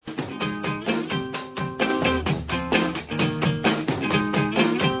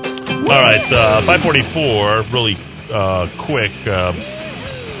All right, 544, really quick. Let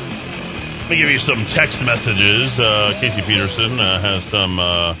me give you some text messages. Casey Peterson has some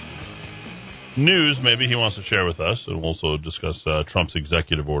news maybe he wants to share with us. And we'll also discuss Trump's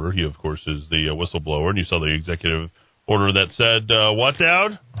executive order. He, of course, is the whistleblower, and you saw the executive order that said, what,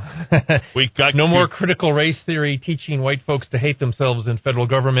 Dowd? We got no more critical race theory teaching white folks to hate themselves in federal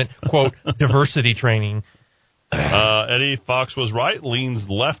government, quote, diversity training. Eddie, Fox was right, leans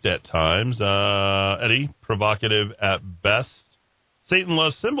left at times. Eddie, provocative at best. Satan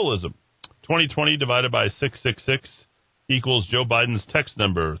loves symbolism. 2020 divided by 666 equals Joe Biden's text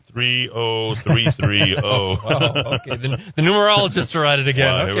number, 30330. Oh, wow, okay. The numerologists are at it again.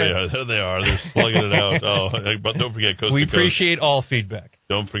 Wow, okay. Here we are. There they are. They're slugging it out. Oh, but don't forget Coast we to Coast. We appreciate all feedback.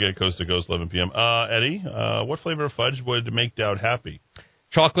 Don't forget Coast to Coast, 11 p.m. Eddie, what flavor of fudge would make Dowd happy?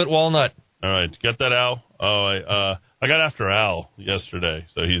 Chocolate walnut. All right, get that, Al. Oh, I got after Al yesterday,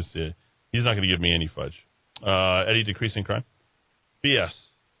 so he's not going to give me any fudge. Eddie, decreasing crime? BS.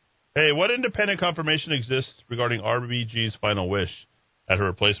 Hey, what independent confirmation exists regarding RBG's final wish at her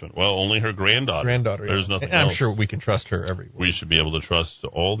replacement? Well, only her granddaughter. There's nothing else. I'm sure we can trust her everywhere. We should be able to trust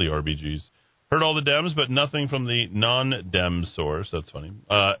all the RBGs. Heard all the DEMS, but nothing from the non-DEMS source. That's funny.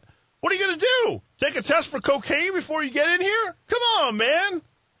 What are you going to do? Take a test for cocaine before you get in here? Come on, man.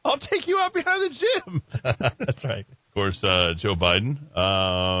 I'll take you out behind the gym. That's right. Of course, Joe Biden.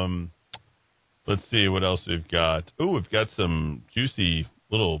 Let's see what else we've got. Oh, we've got some juicy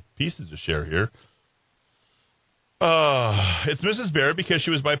little pieces to share here. It's Mrs. Barrett because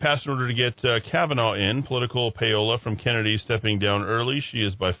she was bypassed in order to get Kavanaugh in. Political payola from Kennedy stepping down early. She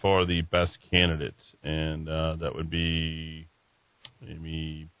is by far the best candidate. And that would be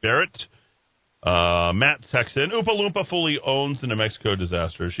Amy Barrett. Matt Texan. Oompa Loompa fully owns the New Mexico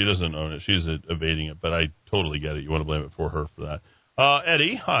disaster. She doesn't own it. She's evading it, but I totally get it. You want to blame it for her for that.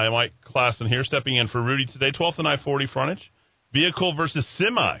 Eddie, hi, Mike Klassen here, stepping in for Rudy today. 12th and I-40 frontage. Vehicle versus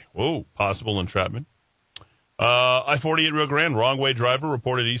semi. Whoa, possible entrapment. I-40 at Rio Grande, wrong way driver,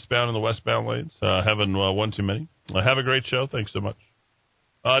 reported eastbound in the westbound lanes. Having one too many. Have a great show. Thanks so much.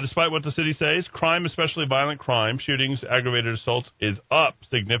 Despite what the city says, crime, especially violent crime, shootings, aggravated assaults, is up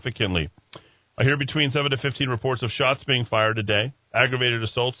significantly. I hear between 7 to 15 reports of shots being fired a day. Aggravated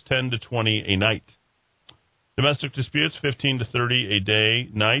assaults, 10 to 20 a night. Domestic disputes, 15 to 30 a day,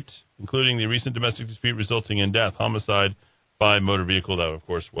 night, including the recent domestic dispute resulting in death. Homicide by motor vehicle. That, of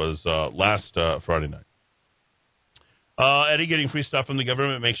course, was last Friday night. Eddie, getting free stuff from the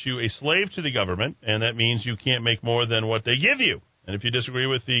government makes you a slave to the government, and that means you can't make more than what they give you. And if you disagree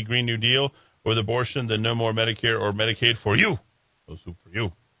with the Green New Deal or the abortion, then no more Medicare or Medicaid for you. No soup for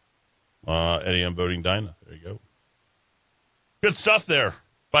you. Eddie, I'm voting Dinah. There you go. Good stuff there.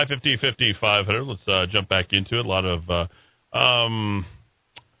 550, 500. Let's jump back into it. A lot of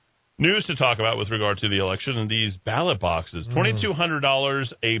news to talk about with regard to the election and these ballot boxes.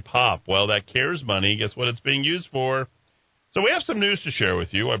 $2,200 a pop. Well, that CARES money, guess what it's being used for? So we have some news to share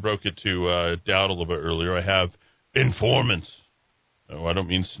with you. I broke it to Dowd a little bit earlier. I have informants. No, I don't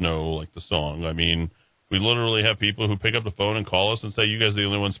mean snow like the song. I mean, we literally have people who pick up the phone and call us and say, you guys are the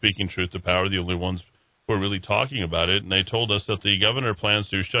only ones speaking truth to power, the only ones who are really talking about it. And they told us that the governor plans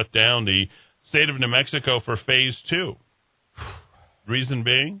to shut down the state of New Mexico for phase 2. Reason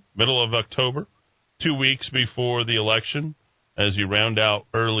being, middle of October, 2 weeks before the election, as you round out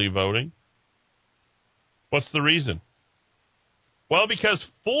early voting. What's the reason? Well, because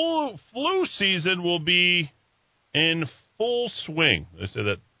flu season will be in full swing. Did I say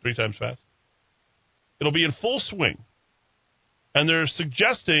that 3 times fast? It'll be in full swing. And they're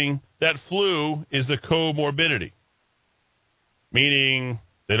suggesting that flu is a comorbidity, meaning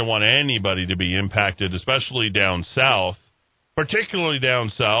they don't want anybody to be impacted, especially down south, particularly down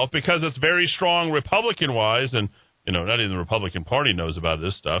south, because it's very strong Republican-wise, and, you know, not even the Republican Party knows about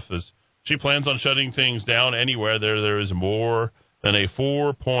this stuff. She plans on shutting things down anywhere there is more than a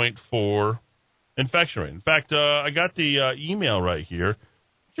 4.4 infection rate. In fact, I got the email right here.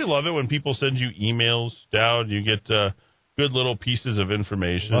 Don't you love it when people send you emails, Dowd? You get good little pieces of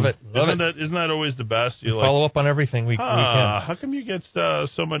information. Love it. Isn't that always the best? You follow up on everything we can. How come you get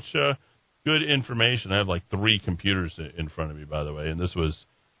so much good information? I have like 3 computers in front of me, by the way, and this was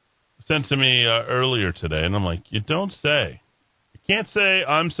sent to me earlier today, and I'm like, you don't say. You can't say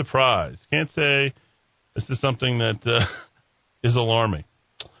I'm surprised. Can't say this is something that is alarming.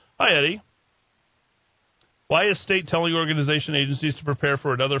 Hi, Eddie. Why is state telling organization agencies to prepare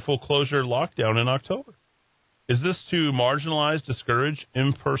for another full closure lockdown in October? Is this to marginalize, discourage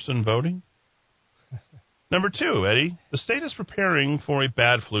in-person voting? Number 2, Eddie, the state is preparing for a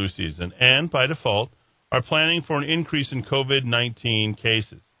bad flu season and, by default, are planning for an increase in COVID-19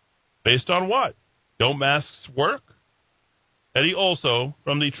 cases. Based on what? Don't masks work? Eddie, also,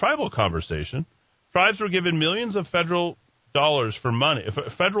 from the tribal conversation, tribes were given millions of federal dollars for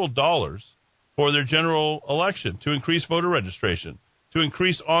their general election to increase voter registration, to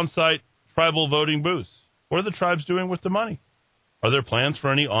increase on-site tribal voting booths. What are the tribes doing with the money? Are there plans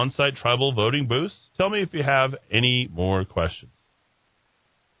for any on-site tribal voting booths? Tell me if you have any more questions.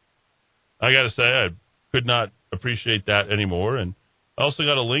 I got to say, I could not appreciate that anymore. And I also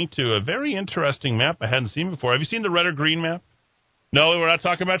got a link to a very interesting map I hadn't seen before. Have you seen the red or green map? No, we're not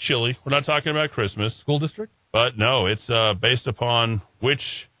talking about Chile. We're not talking about Christmas. School district? But no, it's based upon which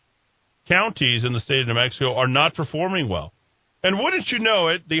counties in the state of New Mexico are not performing well. And wouldn't you know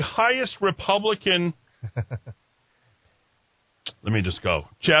it, the highest Republican... Let me just go.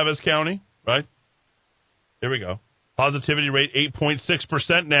 Chavez County, right? Here we go. Positivity rate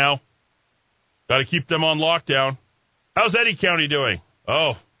 8.6% now. Got to keep them on lockdown. How's Eddy County doing?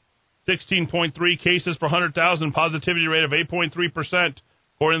 Oh, 16.3 cases per 100,000. Positivity rate of 8.3%.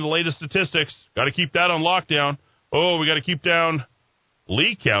 According to the latest statistics. Got to keep that on lockdown. Oh, we got to keep down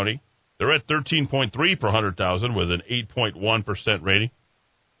Lee County. They're at 13.3 per 100,000 with an 8.1% rating.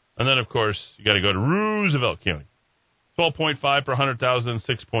 And then, of course, you got to go to Roosevelt County. 12.5 per 100,000,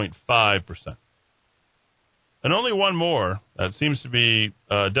 6.5%. And only one more that seems to be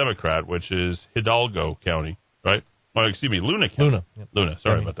a Democrat, which is Hidalgo County, right? Oh, excuse me, Luna County. Luna. Yep. Luna,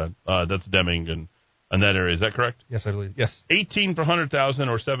 sorry about that. That's Deming and that area. Is that correct? Yes, I believe. Yes. 18 per 100,000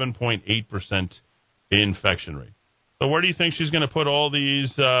 or 7.8% infection rate. So where do you think she's going to put all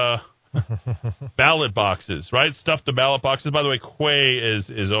these ballot boxes, right? Stuff the ballot boxes. By the way, Quay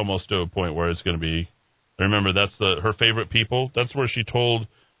is almost to a point where it's going to be, remember, that's her favorite people. That's where she told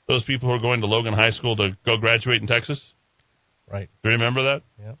those people who are going to Logan High School to go graduate in Texas. Right. Do you remember that?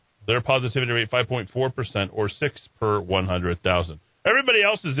 Yeah. Their positivity rate 5.4% or 6 per 100,000. Everybody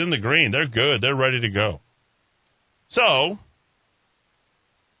else is in the green. They're good. They're ready to go. So,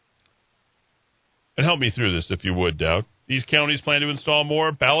 and help me through this if you would, Dowd. These counties plan to install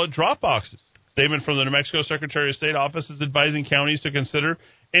more ballot drop boxes. Statement from the New Mexico Secretary of State office is advising counties to consider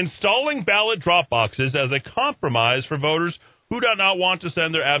installing ballot drop boxes as a compromise for voters who do not want to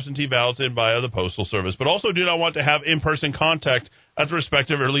send their absentee ballots in via the Postal Service, but also do not want to have in-person contact at the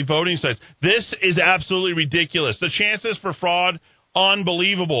respective early voting sites. This is absolutely ridiculous. The chances for fraud,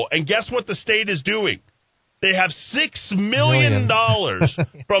 unbelievable. And guess what the state is doing? They have $6 million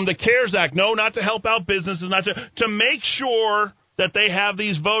from the CARES Act. No, not to help out businesses, not to make sure that they have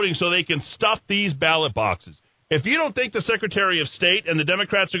these voting so they can stuff these ballot boxes. If you don't think the Secretary of State and the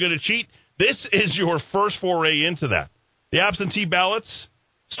Democrats are going to cheat, this is your first foray into that. The absentee ballots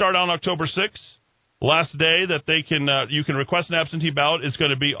start on October 6th. Last day that they can you can request an absentee ballot is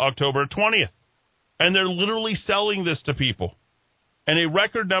going to be October 20th. And they're literally selling this to people. And a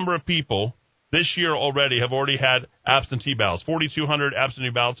record number of people this year already have already had absentee ballots. 4,200 absentee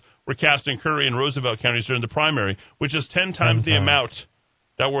ballots were cast in Curry and Roosevelt counties during the primary, which is 10 times the amount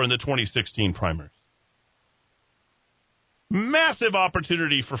that were in the 2016 primaries. Massive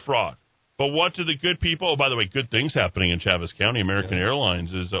opportunity for fraud. But what do the good people... Oh, by the way, good things happening in Chavez County. American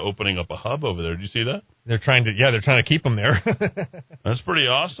Airlines is opening up a hub over there. Did you see that? They're trying to keep them there. That's pretty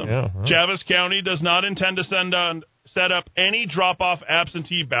awesome. Yeah, Chavez County does not intend to set up any drop-off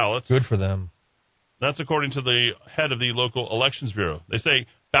absentee ballots. Good for them. That's according to the head of the local elections bureau. They say,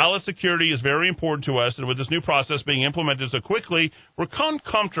 ballot security is very important to us, and with this new process being implemented so quickly, we're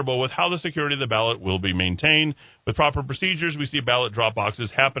comfortable with how the security of the ballot will be maintained. With proper procedures, we see ballot drop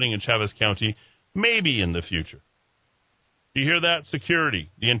boxes happening in Chavez County, maybe in the future. You hear that? Security,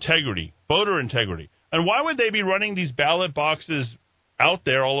 the integrity, voter integrity. And why would they be running these ballot boxes out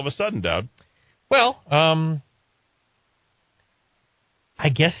there all of a sudden, Dowd? Well, I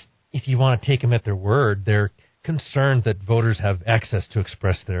guess if you want to take them at their word, they're concerned that voters have access to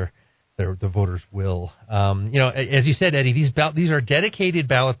express the voters' will. As you said, Eddie, these are dedicated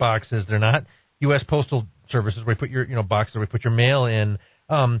ballot boxes. They're not U.S. Postal Services where you put your boxes where you put your mail in.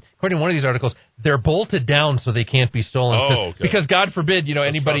 According to one of these articles, they're bolted down so they can't be stolen. Because God forbid,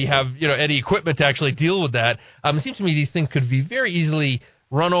 anybody have any equipment to actually deal with that. It seems to me these things could be very easily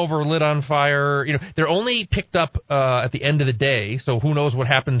run over, lit on fire. They're only picked up at the end of the day, so who knows what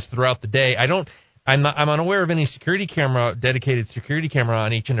happens throughout the day. I'm unaware of any dedicated security camera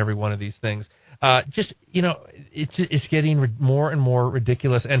on each and every one of these things. It's getting more and more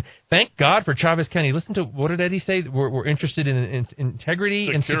ridiculous. And thank God for Chavez County. Listen to, what did Eddie say? We're interested in integrity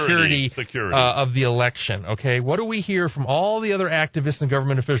and security. Of the election. Okay, what do we hear from all the other activists and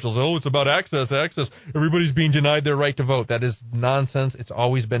government officials? Oh, it's about access. Everybody's being denied their right to vote. That is nonsense. It's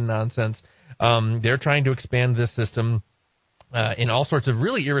always been nonsense. They're trying to expand this system in all sorts of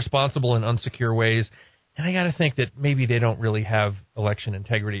really irresponsible and unsecure ways. And I got to think that maybe they don't really have election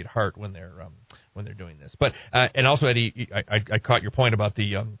integrity at heart when they're doing this. But and also, Eddie, I caught your point about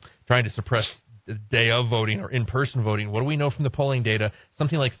the trying to suppress the day of voting or in-person voting. What do we know from the polling data?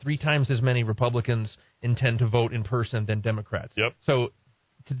 Something like 3 times as many Republicans intend to vote in person than Democrats. Yep. So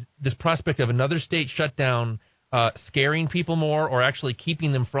this prospect of another state shut down, scaring people more or actually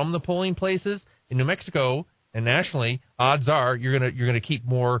keeping them from the polling places in New Mexico and nationally, odds are you're gonna keep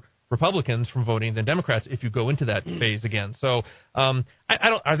more Republicans from voting than Democrats if you go into that phase again. So, I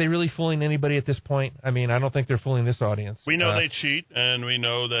don't. Are they really fooling anybody at this point? I mean, I don't think they're fooling this audience. We know they cheat, and we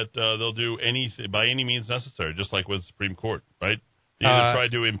know that they'll do anything by any means necessary, just like with the Supreme Court, right? They either try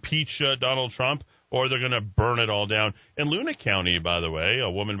to impeach Donald Trump, or they're going to burn it all down. In Luna County, by the way, a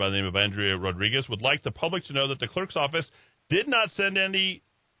woman by the name of Andrea Rodriguez would like the public to know that the clerk's office did not send any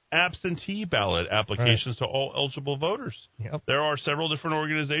absentee ballot applications to all eligible voters. Yep. There are several different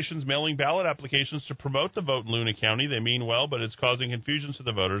organizations mailing ballot applications to promote the vote in Luna County. They mean well, but it's causing confusion to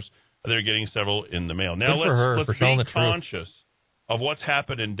the voters. They're getting several in the mail. Now, let's be conscious of what's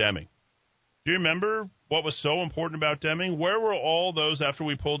happened in Deming. Do you remember what was so important about Deming? Where were all those after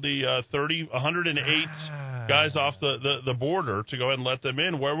we pulled the 108 guys off the border to go ahead and let them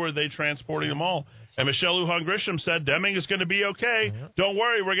in? Where were they transporting them all? And Michelle Lujan Grisham said, Deming is going to be okay. Yeah. Don't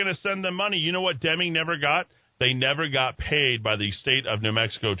worry, we're going to send them money. You know what Deming never got? They never got paid by the state of New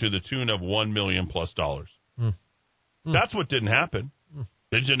Mexico to the tune of $1 million+. That's what didn't happen.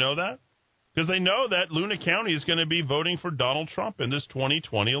 Did you know that? Because they know that Luna County is going to be voting for Donald Trump in this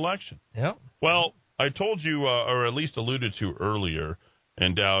 2020 election. Yep. Well, I told you, or at least alluded to earlier,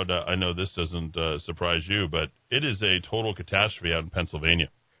 and Dowd, I know this doesn't surprise you, but it is a total catastrophe out in Pennsylvania.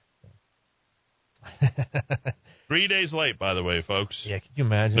 3 days late, by the way, folks. Yeah, can you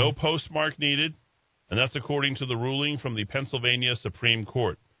imagine? No postmark needed, and that's according to the ruling from the Pennsylvania Supreme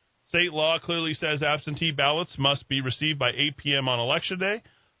Court. State law clearly says absentee ballots must be received by 8 p.m. on Election Day,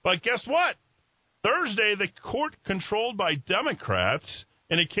 but guess what? Thursday, the court controlled by Democrats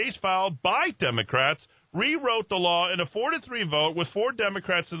in a case filed by Democrats rewrote the law in a 4-3 vote with 4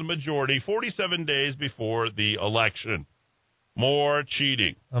 Democrats in the majority 47 days before the election. More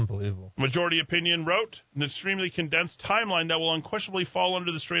cheating. Unbelievable. Majority opinion wrote an extremely condensed timeline that will unquestionably fall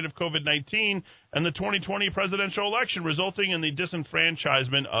under the strain of COVID-19 and the 2020 presidential election, resulting in the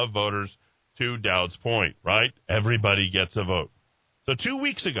disenfranchisement of voters, to Dowd's point, right? Everybody gets a vote. So 2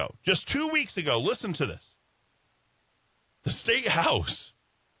 weeks ago, just 2 weeks ago, listen to this. The state house,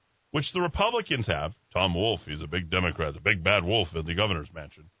 which the Republicans have, Tom Wolf, he's a big Democrat, the big bad wolf in the governor's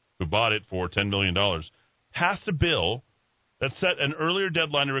mansion, who bought it for $10 million, passed a bill that set an earlier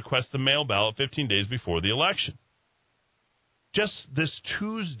deadline to request the mail ballot 15 days before the election. Just this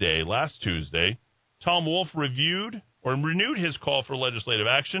Tuesday, last Tuesday, Tom Wolf renewed his call for legislative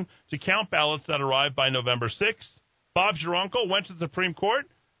action to count ballots that arrived by November 6th. Bob Gironco went to the Supreme Court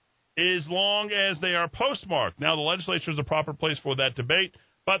as long as they are postmarked. Now, the legislature is the proper place for that debate,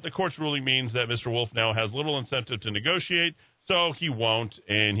 but the court's ruling means that Mr. Wolf now has little incentive to negotiate, so he won't,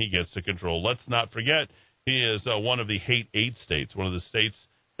 and he gets to control. Let's not forget, he is one of the hate 8 states, one of the states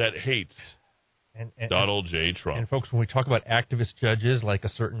that hates Donald J. Trump. And, folks, when we talk about activist judges, like a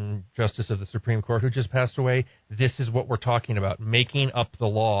certain justice of the Supreme Court who just passed away, this is what we're talking about, making up the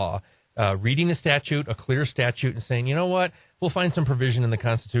law, reading a statute, a clear statute, and saying, you know what, we'll find some provision in the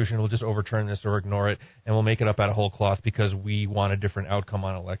Constitution, we'll just overturn this or ignore it, and we'll make it up out of whole cloth because we want a different outcome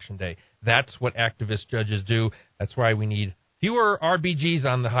on Election Day. That's what activist judges do. That's why we need fewer RBGs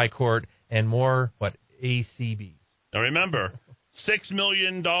on the high court and more, ACBs. Now remember, $6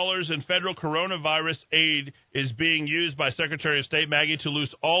 million in federal coronavirus aid is being used by Secretary of State Maggie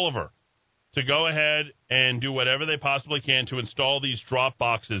Toulouse Oliver to go ahead and do whatever they possibly can to install these drop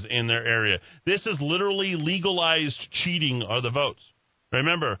boxes in their area. This is literally legalized cheating of the votes.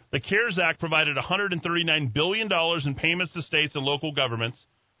 Remember, the CARES Act provided $139 billion in payments to states and local governments.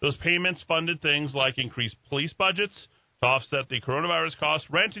 Those payments funded things like increased police budgets, to offset the coronavirus costs,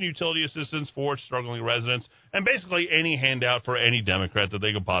 rent and utility assistance for struggling residents, and basically any handout for any Democrat that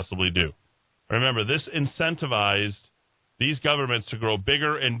they could possibly do. Remember, this incentivized these governments to grow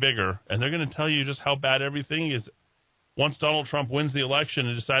bigger and bigger, and they're going to tell you just how bad everything is once Donald Trump wins the election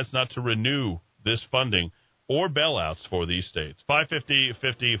and decides not to renew this funding or bailouts for these states.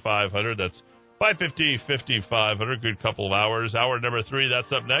 550-5500, that's 550-5500, good couple of hours. Hour number 3,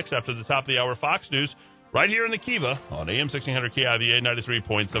 that's up next after the top of the hour Fox News. Right here in the Kiva on AM 1600 KIVA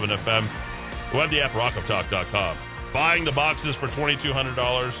 93.7 FM. We'll have the app rockoftalk.com. Buying the boxes for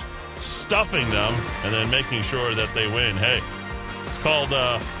 $2,200, stuffing them, and then making sure that they win. Hey, it's called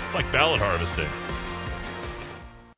like ballot harvesting.